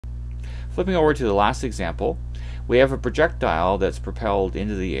Flipping over to the last example, we have a projectile that's propelled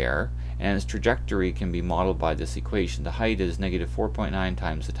into the air, and its trajectory can be modeled by this equation. The height is negative 4.9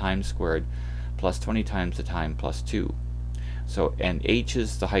 times the time squared plus 20 times the time plus 2. So, and h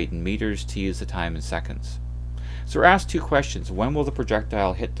is the height in meters, t is the time in seconds. So we're asked two questions. When will the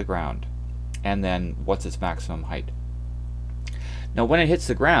projectile hit the ground? And then what's its maximum height? Now when it hits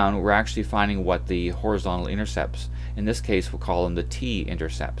the ground, we're actually finding what the horizontal intercepts. In this case, we'll call them the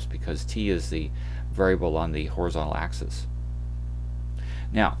t-intercepts because t is the variable on the horizontal axis.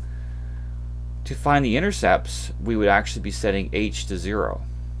 Now, to find the intercepts, we would actually be setting h to 0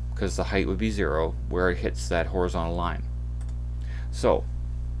 because the height would be 0 where it hits that horizontal line. So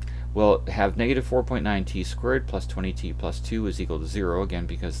we'll have negative 4.9 t squared plus 20t plus 2 is equal to 0, again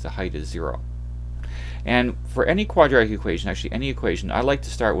because the height is 0. And for any quadratic equation, actually any equation, I like to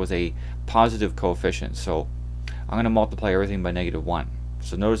start with a positive coefficient. So I'm going to multiply everything by negative 1.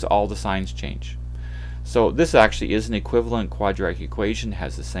 So notice all the signs change. So this actually is an equivalent quadratic equation,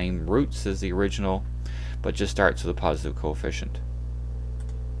 has the same roots as the original, but just starts with a positive coefficient.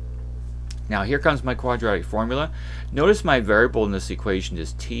 Now here comes my quadratic formula. Notice my variable in this equation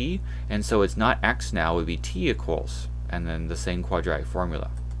is t, and so it's not x now, it would be t equals, and then the same quadratic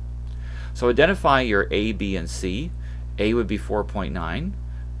formula. So identify your a, b, and c. A would be 4.9,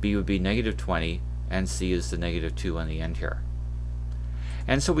 b would be negative 20, and c is the negative 2 on the end here.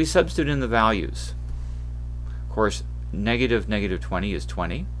 And so we substitute in the values. Of course, negative 20 is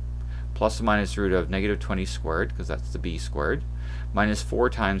 20, plus or minus root of negative 20 squared, because that's the b squared, minus 4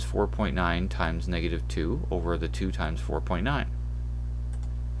 times 4.9 times negative 2 over the 2 times 4.9.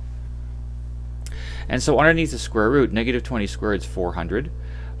 And so underneath the square root, negative 20 squared is 400.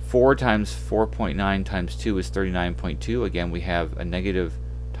 4 times 4.9 times 2 is 39.2. Again, we have a negative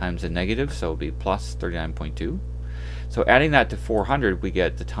times a negative, so it will be plus 39.2. So adding that to 400, we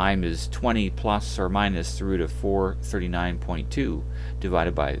get the time is 20 plus or minus the root of 439.2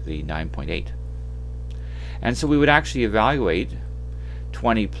 divided by the 9.8. And so we would actually evaluate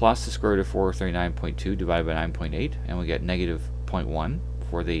 20 plus the square root of 439.2 divided by 9.8, and we get negative 0.1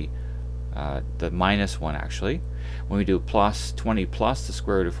 for the minus 1 actually. When we do plus 20 plus the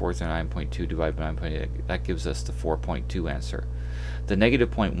square root of 439.2 divided by 9.8, that gives us the 4.2 answer. The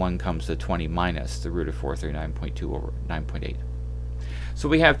negative 0.1 comes to 20 minus the root of 439.2 over 9.8. So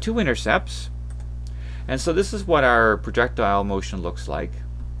we have two intercepts, and so this is what our projectile motion looks like.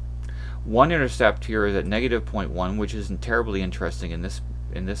 One intercept here is at negative 0.1, which isn't terribly interesting in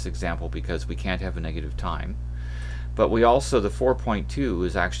this example because we can't have a negative time. But we also, the 4.2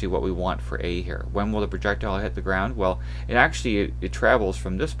 is actually what we want for A here. When will the projectile hit the ground? Well, it travels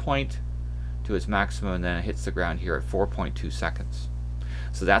from this point to its maximum, and then it hits the ground here at 4.2 seconds.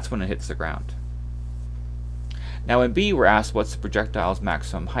 So that's when it hits the ground. Now in B, we're asked what's the projectile's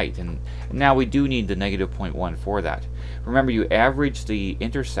maximum height, and now we do need the negative 0.1 for that. Remember, you average the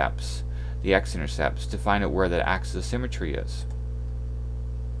intercepts, the x-intercepts, to find out where the axis of symmetry is.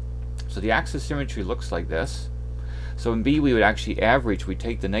 So the axis of symmetry looks like this. So in B, we would actually average, we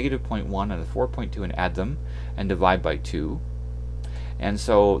take the negative 0.1 and the 4.2 and add them and divide by 2. And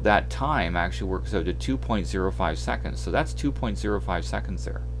so that time actually works out to 2.05 seconds. So that's 2.05 seconds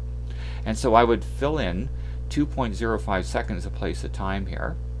there. And so I would fill in 2.05 seconds to place the time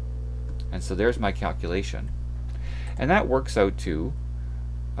here. And so there's my calculation. And that works out to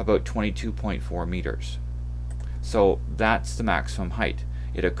about 22.4 meters. So that's the maximum height.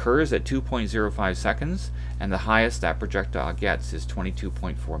 It occurs at 2.05 seconds, and the highest that projectile gets is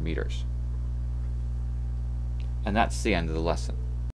 22.4 meters. And that's the end of the lesson.